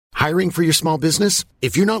Hiring for your small business?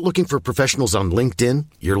 If you're not looking for professionals on LinkedIn,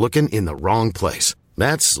 you're looking in the wrong place.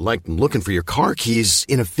 That's like looking for your car keys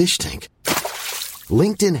in a fish tank.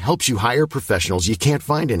 LinkedIn helps you hire professionals you can't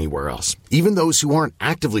find anywhere else, even those who aren't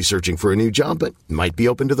actively searching for a new job but might be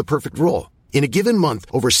open to the perfect role. In a given month,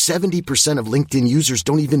 over 70% of LinkedIn users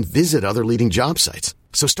don't even visit other leading job sites.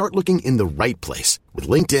 So start looking in the right place. With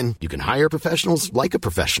LinkedIn, you can hire professionals like a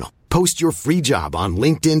professional. Post your free job on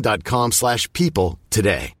linkedin.com/people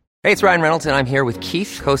today. Hey, it's Ryan Reynolds, and I'm here with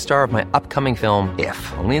Keith, co-star of my upcoming film, If,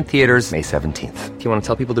 only in theaters May 17th. Do you want to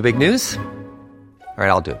tell people the big news? All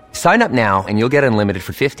right, I'll do it. Sign up now and you'll get unlimited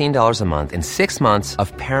for $15 a month and 6 months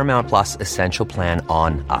of Paramount Plus Essential Plan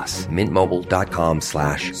on us.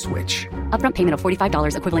 MintMobile.com/switch. Upfront payment of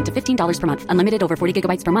 $45 equivalent to $15 per month. Unlimited over 40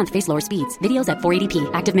 gigabytes per month. Face lower speeds. Videos at 480p.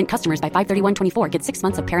 Active Mint customers by 531.24 get 6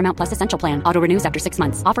 months of Paramount Plus Essential Plan. Auto renews after 6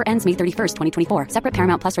 months. Offer ends May 31st, 2024. Separate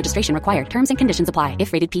Paramount Plus registration required. Terms and conditions apply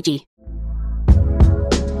if rated PG.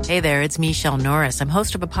 Hey there, it's Michelle Norris. I'm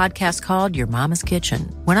host of a podcast called Your Mama's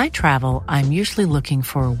Kitchen. When I travel, I'm usually looking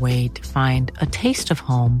for a way to find a taste of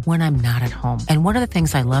home when I'm not at home. And one of the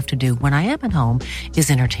things I love to do when I am at home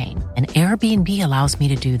is entertain. And Airbnb allows me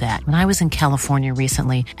to do that. When I was in California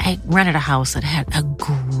recently, I rented a house that had a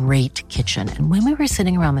great kitchen. And when we were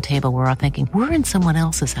sitting around the table, we were all thinking, we're in someone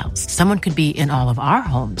else's house. Someone could be in all of our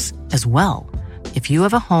homes as well. If you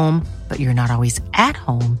have a home, but you're not always at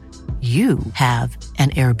home, you have an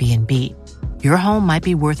Airbnb. Your home might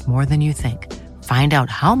be worth more than you think. Find out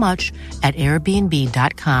how much at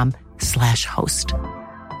airbnb.com/host.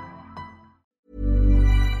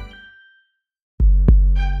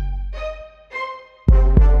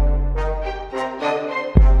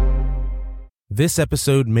 This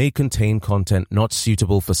episode may contain content not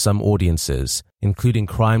suitable for some audiences, including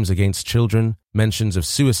crimes against children, mentions of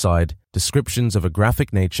suicide, descriptions of a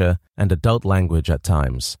graphic nature, and adult language at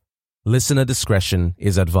times. Listener discretion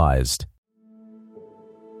is advised.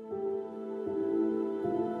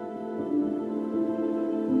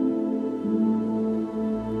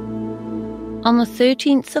 On the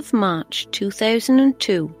 13th of March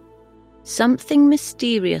 2002, something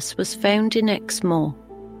mysterious was found in Exmoor.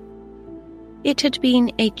 It had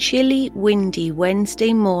been a chilly, windy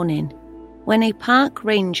Wednesday morning when a park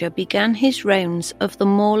ranger began his rounds of the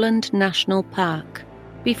Moorland National Park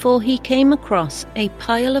before he came across a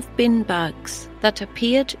pile of bin bags that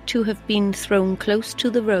appeared to have been thrown close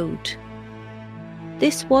to the road.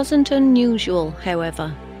 This wasn't unusual,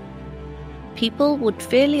 however. People would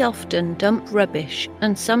fairly often dump rubbish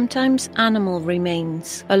and sometimes animal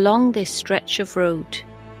remains along this stretch of road.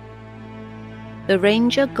 The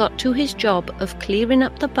ranger got to his job of clearing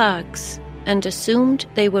up the bags and assumed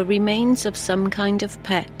they were remains of some kind of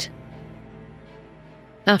pet.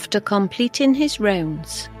 After completing his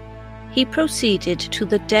rounds, he proceeded to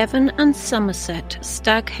the Devon and Somerset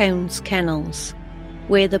Staghounds kennels,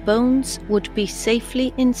 where the bones would be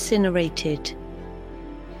safely incinerated.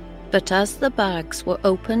 But as the bags were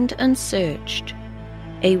opened and searched,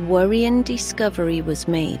 a worrying discovery was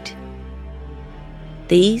made.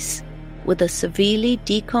 These were the severely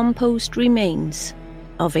decomposed remains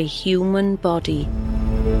of a human body.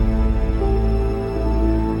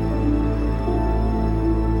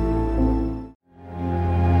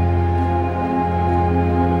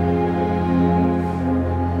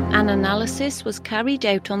 An analysis was carried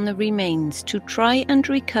out on the remains to try and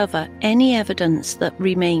recover any evidence that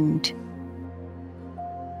remained.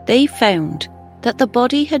 They found that the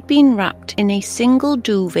body had been wrapped in a single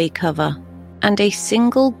duvet cover and a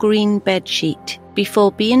single green bedsheet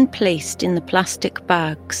before being placed in the plastic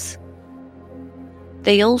bags.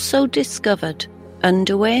 They also discovered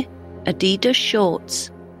underwear, Adidas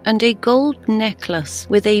shorts, and a gold necklace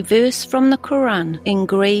with a verse from the Quran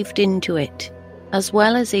engraved into it, as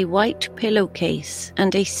well as a white pillowcase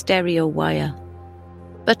and a stereo wire.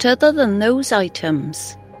 But other than those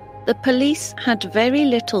items, the police had very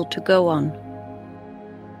little to go on.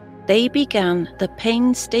 They began the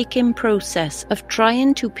painstaking process of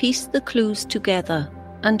trying to piece the clues together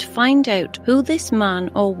and find out who this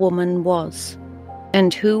man or woman was,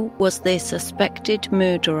 and who was their suspected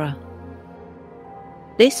murderer.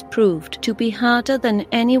 This proved to be harder than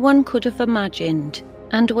anyone could have imagined,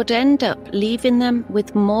 and would end up leaving them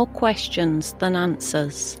with more questions than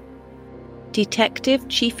answers. Detective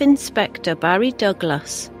Chief Inspector Barry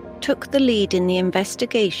Douglas took the lead in the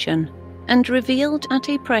investigation and revealed at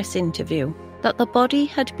a press interview that the body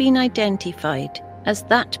had been identified as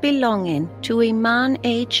that belonging to a man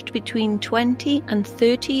aged between 20 and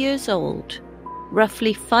 30 years old,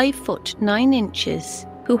 roughly 5 foot 9 inches,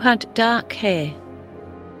 who had dark hair.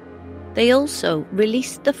 They also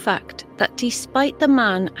released the fact that despite the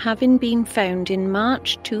man having been found in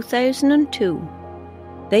March 2002,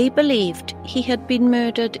 they believed he had been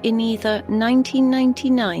murdered in either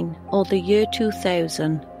 1999 or the year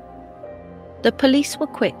 2000. The police were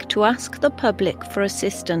quick to ask the public for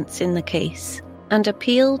assistance in the case and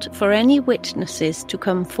appealed for any witnesses to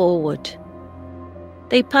come forward.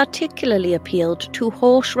 They particularly appealed to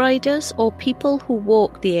horse riders or people who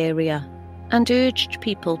walk the area and urged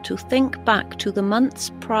people to think back to the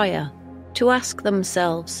months prior to ask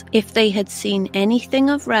themselves if they had seen anything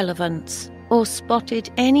of relevance or spotted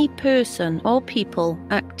any person or people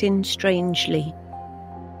acting strangely.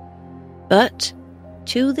 But,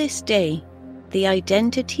 to this day, the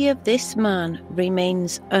identity of this man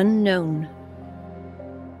remains unknown.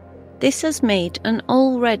 This has made an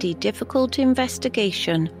already difficult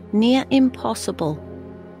investigation near impossible.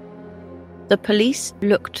 The police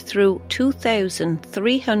looked through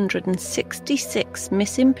 2,366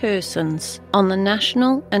 missing persons on the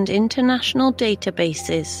national and international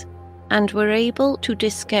databases and were able to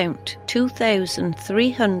discount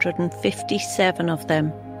 2,357 of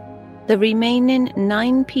them. The remaining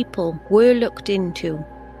 9 people were looked into,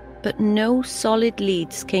 but no solid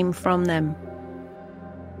leads came from them.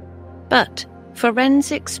 But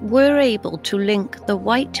forensics were able to link the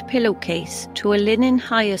white pillowcase to a linen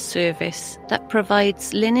hire service that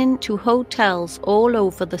provides linen to hotels all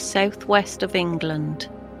over the southwest of England.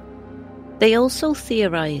 They also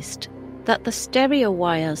theorised that the stereo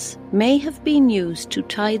wires may have been used to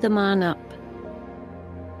tie the man up.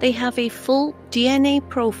 They have a full DNA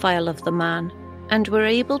profile of the man and were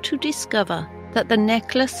able to discover that the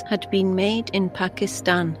necklace had been made in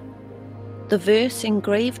Pakistan. The verse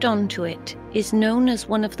engraved onto it is known as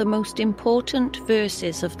one of the most important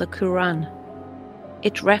verses of the Quran.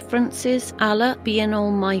 It references Allah being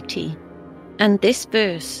Almighty, and this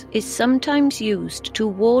verse is sometimes used to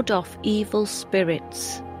ward off evil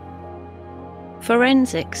spirits.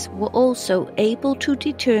 Forensics were also able to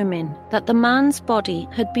determine that the man's body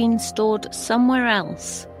had been stored somewhere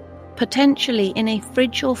else, potentially in a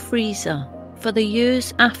fridge or freezer, for the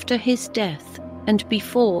years after his death and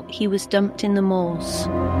before he was dumped in the moors.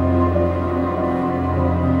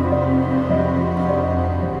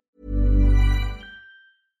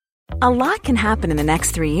 A lot can happen in the next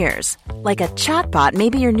 3 years. Like a chatbot may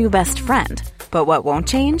be your new best friend. But what won't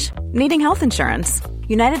change? Needing health insurance.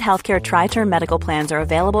 United Healthcare Tri-Term Medical Plans are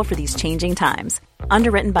available for these changing times.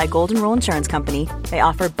 Underwritten by Golden Rule Insurance Company, they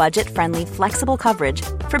offer budget-friendly, flexible coverage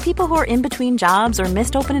for people who are in between jobs or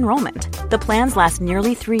missed open enrollment. The plans last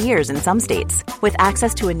nearly 3 years in some states, with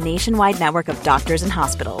access to a nationwide network of doctors and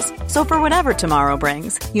hospitals. So for whatever tomorrow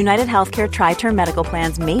brings, United Healthcare Tri-Term Medical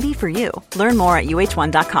Plans may be for you. Learn more at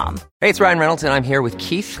uh1.com. Hey, it's Ryan Reynolds, and I'm here with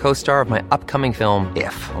Keith, co-star of my upcoming film,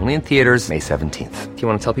 If, only in theaters May 17th. Do you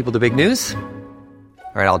want to tell people the big news?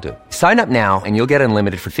 All right, I'll do it. Sign up now and you'll get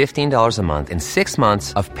unlimited for $15 a month and 6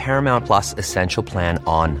 months of Paramount Plus Essential Plan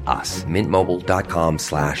on us.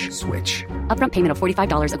 MintMobile.com/switch. Upfront payment of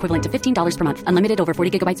 $45 equivalent to $15 per month. Unlimited over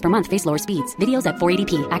 40 gigabytes per month. Face lower speeds. Videos at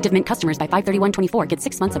 480p. Active Mint customers by 531.24 get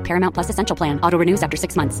 6 months of Paramount Plus Essential Plan. Auto renews after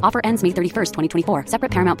 6 months. Offer ends May 31st, 2024.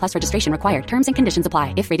 Separate Paramount Plus registration required. Terms and conditions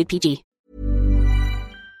apply if rated PG.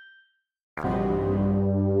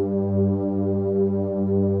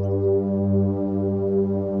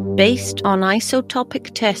 Based on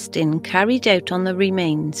isotopic testing carried out on the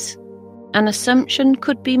remains, an assumption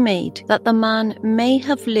could be made that the man may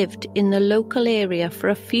have lived in the local area for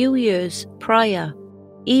a few years prior,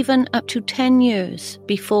 even up to 10 years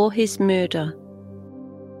before his murder.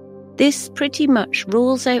 This pretty much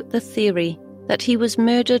rules out the theory that he was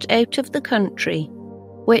murdered out of the country,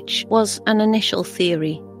 which was an initial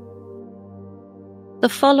theory. The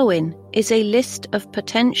following is a list of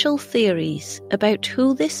potential theories about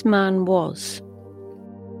who this man was.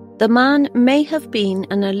 The man may have been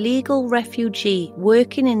an illegal refugee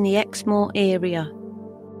working in the Exmoor area.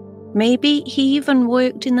 Maybe he even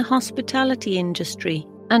worked in the hospitality industry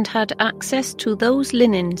and had access to those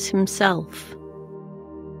linens himself.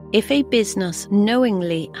 If a business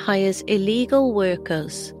knowingly hires illegal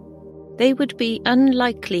workers, they would be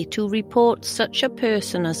unlikely to report such a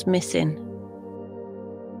person as missing.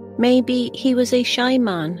 Maybe he was a shy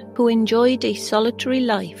man who enjoyed a solitary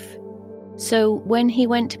life, so when he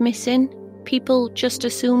went missing, people just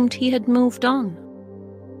assumed he had moved on.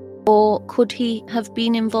 Or could he have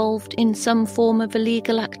been involved in some form of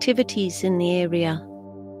illegal activities in the area,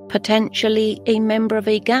 potentially a member of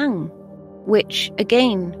a gang, which,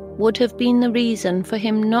 again, would have been the reason for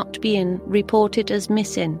him not being reported as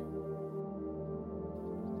missing.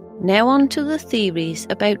 Now on to the theories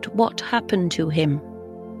about what happened to him.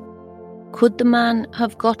 Could the man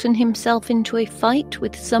have gotten himself into a fight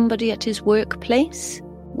with somebody at his workplace,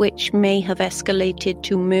 which may have escalated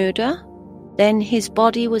to murder? Then his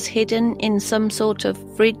body was hidden in some sort of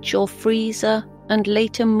fridge or freezer and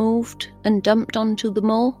later moved and dumped onto the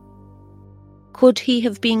moor? Could he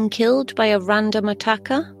have been killed by a random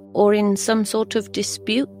attacker or in some sort of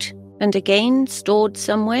dispute and again stored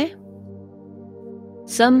somewhere?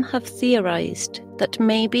 Some have theorized that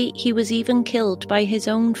maybe he was even killed by his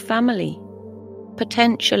own family,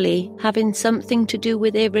 potentially having something to do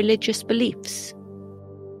with their religious beliefs.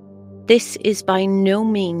 This is by no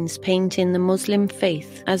means painting the Muslim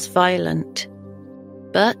faith as violent,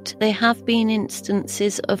 but there have been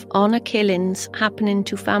instances of honor killings happening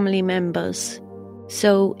to family members,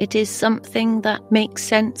 so it is something that makes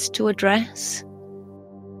sense to address.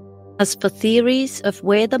 As for theories of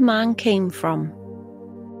where the man came from,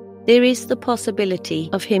 there is the possibility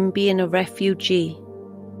of him being a refugee.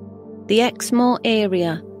 The Exmoor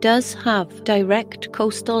area does have direct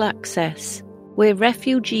coastal access, where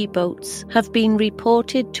refugee boats have been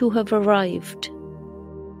reported to have arrived.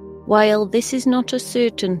 While this is not a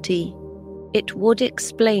certainty, it would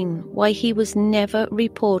explain why he was never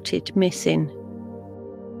reported missing.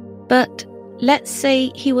 But let's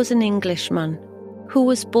say he was an Englishman who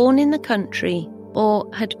was born in the country or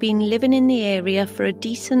had been living in the area for a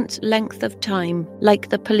decent length of time, like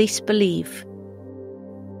the police believe.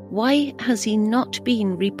 Why has he not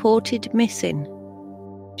been reported missing?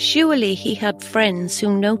 Surely he had friends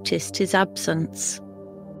who noticed his absence.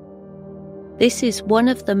 This is one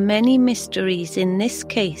of the many mysteries in this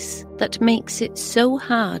case that makes it so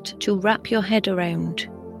hard to wrap your head around.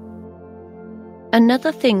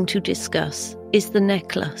 Another thing to discuss is the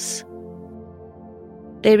necklace.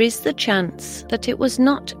 There is the chance that it was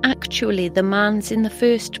not actually the man's in the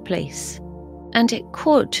first place, and it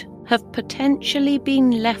could have potentially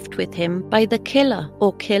been left with him by the killer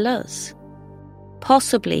or killers,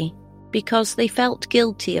 possibly because they felt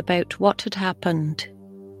guilty about what had happened.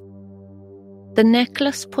 The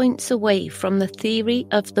necklace points away from the theory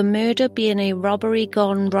of the murder being a robbery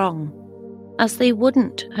gone wrong, as they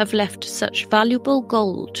wouldn't have left such valuable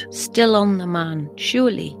gold still on the man,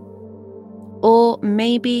 surely. Or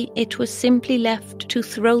maybe it was simply left to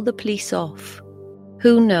throw the police off.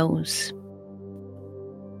 Who knows?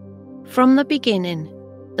 From the beginning,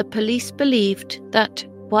 the police believed that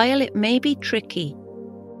while it may be tricky,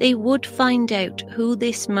 they would find out who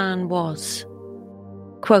this man was.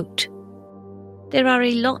 Quote, "There are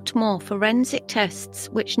a lot more forensic tests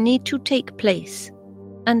which need to take place,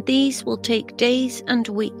 and these will take days and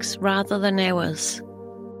weeks rather than hours.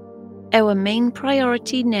 Our main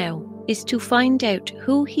priority now is to find out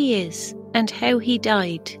who he is and how he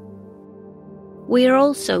died. We are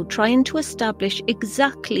also trying to establish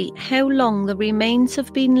exactly how long the remains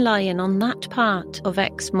have been lying on that part of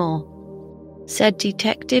Exmoor," said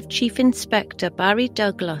Detective Chief Inspector Barry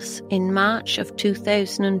Douglas in March of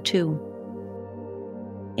 2002.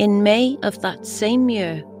 In May of that same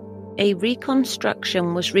year, a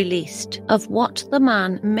reconstruction was released of what the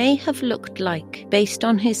man may have looked like based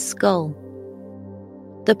on his skull.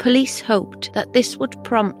 The police hoped that this would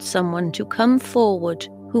prompt someone to come forward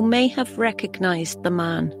who may have recognized the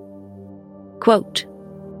man. Quote,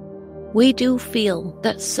 "We do feel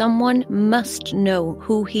that someone must know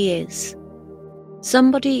who he is.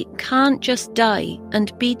 Somebody can't just die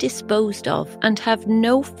and be disposed of and have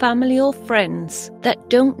no family or friends that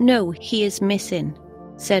don't know he is missing,"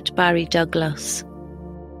 said Barry Douglas.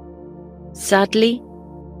 Sadly,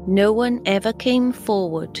 no one ever came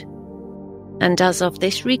forward. And as of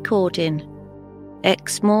this recording,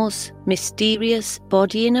 Exmoor's mysterious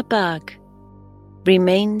body in a bag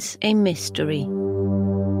remains a mystery.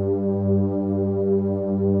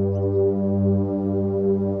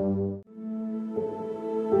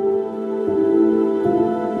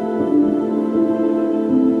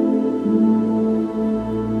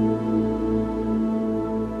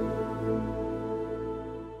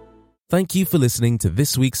 Thank you for listening to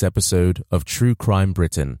this week's episode of True Crime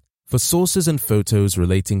Britain. For sources and photos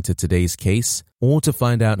relating to today's case, or to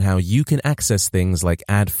find out how you can access things like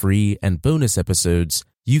ad-free and bonus episodes,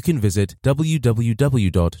 you can visit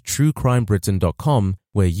www.truecrimebritain.com,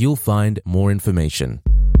 where you'll find more information.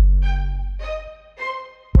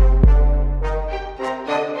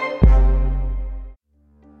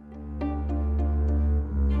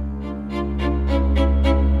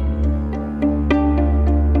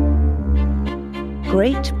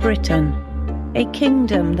 Great Britain, a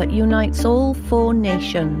kingdom that unites all four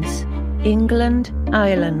nations, England,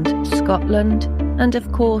 Ireland, Scotland, and of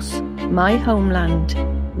course, my homeland,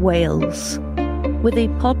 Wales. With a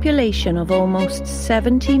population of almost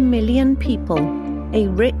 70 million people, a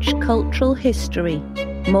rich cultural history,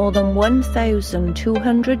 more than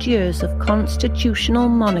 1,200 years of constitutional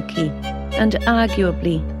monarchy, and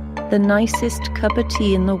arguably the nicest cup of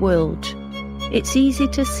tea in the world, it's easy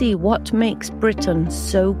to see what makes Britain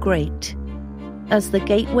so great. As the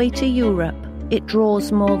gateway to Europe, it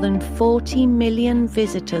draws more than 40 million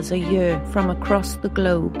visitors a year from across the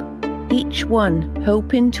globe, each one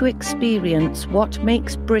hoping to experience what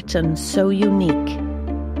makes Britain so unique.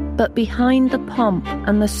 But behind the pomp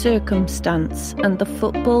and the circumstance and the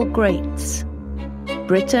football greats,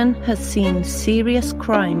 Britain has seen serious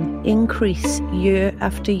crime increase year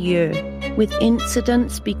after year, with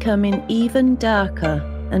incidents becoming even darker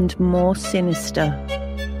and more sinister.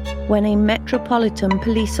 When a Metropolitan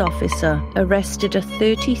Police officer arrested a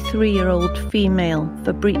 33-year-old female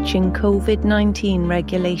for breaching COVID-19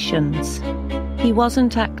 regulations, he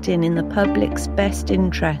wasn't acting in the public's best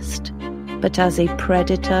interest, but as a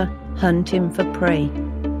predator hunting for prey.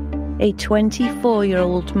 A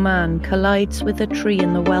 24-year-old man collides with a tree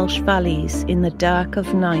in the Welsh valleys in the dark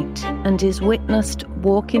of night and is witnessed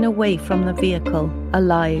walking away from the vehicle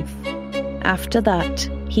alive. After that,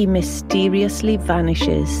 he mysteriously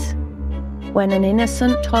vanishes. When an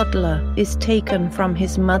innocent toddler is taken from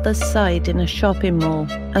his mother's side in a shopping mall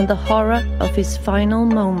and the horror of his final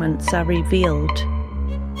moments are revealed.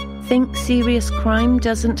 Think serious crime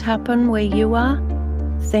doesn't happen where you are?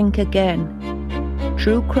 Think again.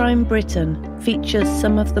 True Crime Britain features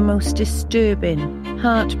some of the most disturbing,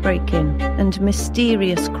 heartbreaking, and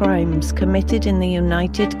mysterious crimes committed in the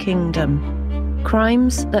United Kingdom.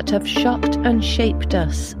 Crimes that have shocked and shaped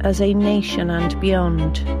us as a nation and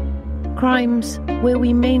beyond. Crimes where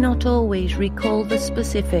we may not always recall the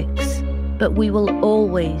specifics, but we will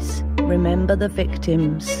always remember the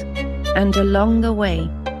victims. And along the way,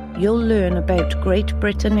 you'll learn about Great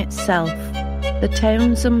Britain itself, the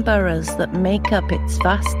towns and boroughs that make up its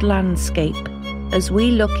vast landscape, as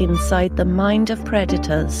we look inside the mind of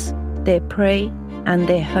predators, their prey, and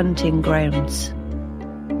their hunting grounds.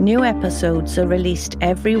 New episodes are released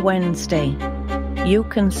every Wednesday. You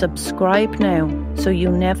can subscribe now so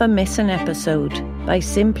you never miss an episode by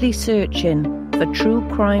simply searching for True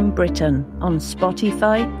Crime Britain on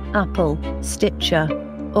Spotify, Apple, Stitcher,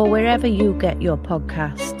 or wherever you get your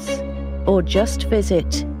podcasts. Or just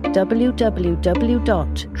visit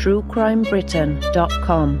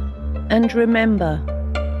www.truecrimebritain.com. And remember,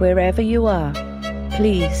 wherever you are,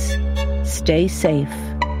 please stay safe.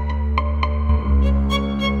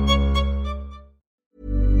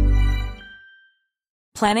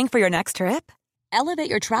 Planning for your next trip? Elevate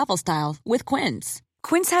your travel style with Quince.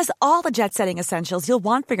 Quince has all the jet-setting essentials you'll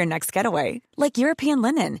want for your next getaway, like European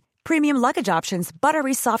linen, premium luggage options,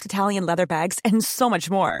 buttery soft Italian leather bags, and so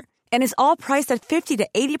much more. And is all priced at 50 to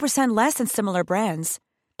 80% less than similar brands.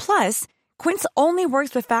 Plus, Quince only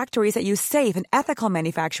works with factories that use safe and ethical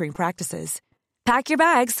manufacturing practices. Pack your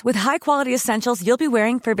bags with high-quality essentials you'll be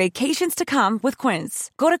wearing for vacations to come with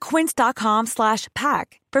Quince. Go to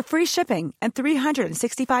quince.com/pack for free shipping and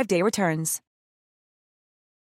 365-day returns.